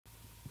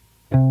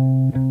The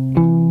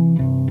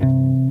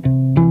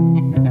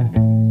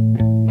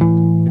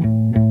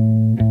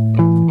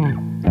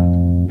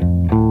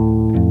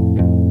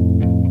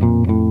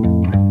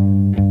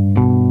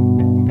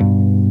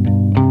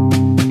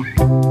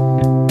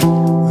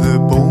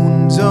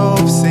bones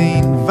of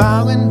Saint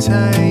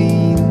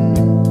Valentine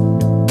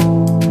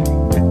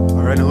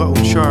are in a little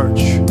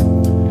church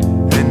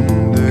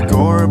in the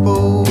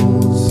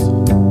Gorbals,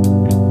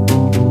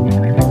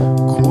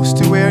 close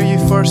to where you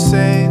first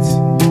said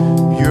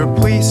your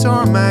place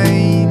or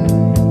mine,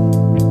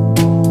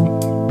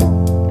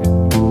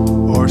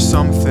 or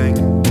something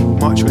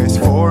much less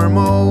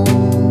formal.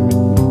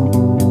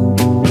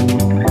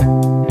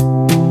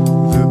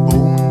 The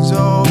bones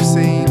of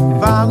Saint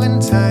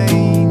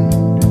Valentine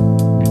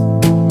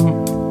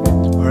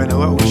are in a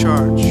little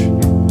church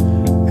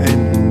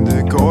in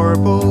the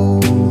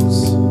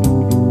Gorbals,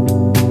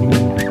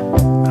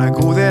 and I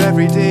go there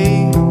every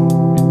day.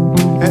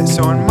 It's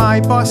on my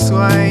bus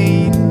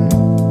line,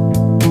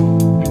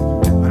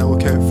 and I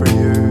look out for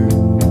you.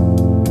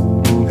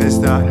 Is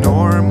that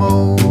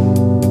normal?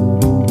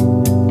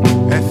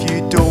 If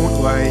you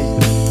don't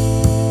like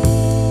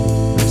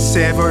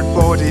severed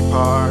body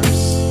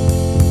parts,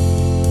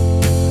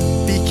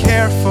 be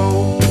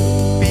careful,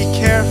 be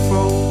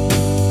careful,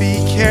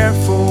 be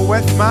careful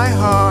with my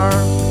heart.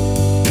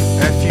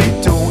 If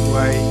you don't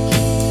like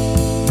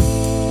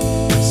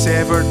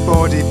severed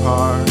body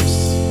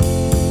parts,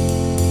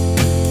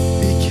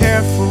 be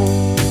careful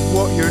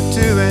what you're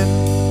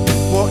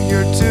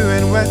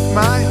doing with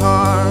my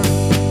heart.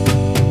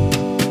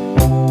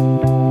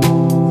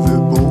 The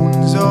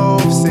bones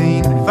of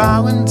Saint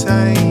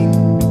Valentine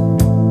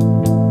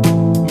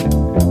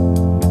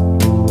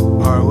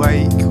are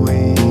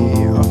likely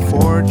a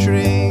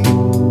forgery,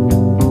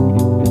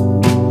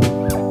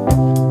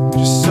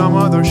 just some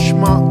other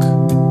schmuck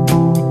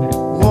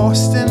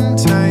lost in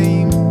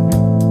time.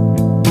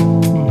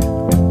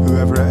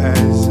 Whoever it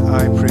is,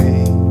 I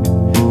pray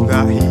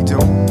that he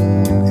don't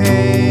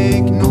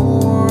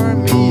ignore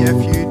me.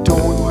 If you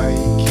don't like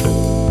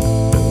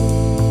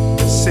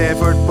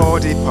severed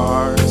body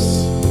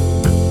parts,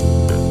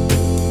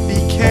 be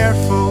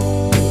careful,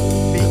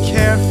 be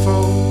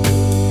careful,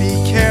 be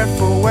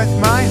careful with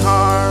my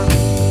heart.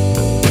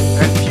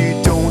 If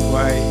you don't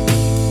like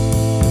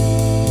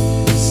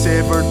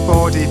severed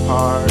body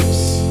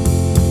parts,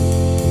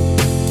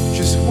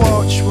 just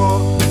watch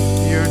what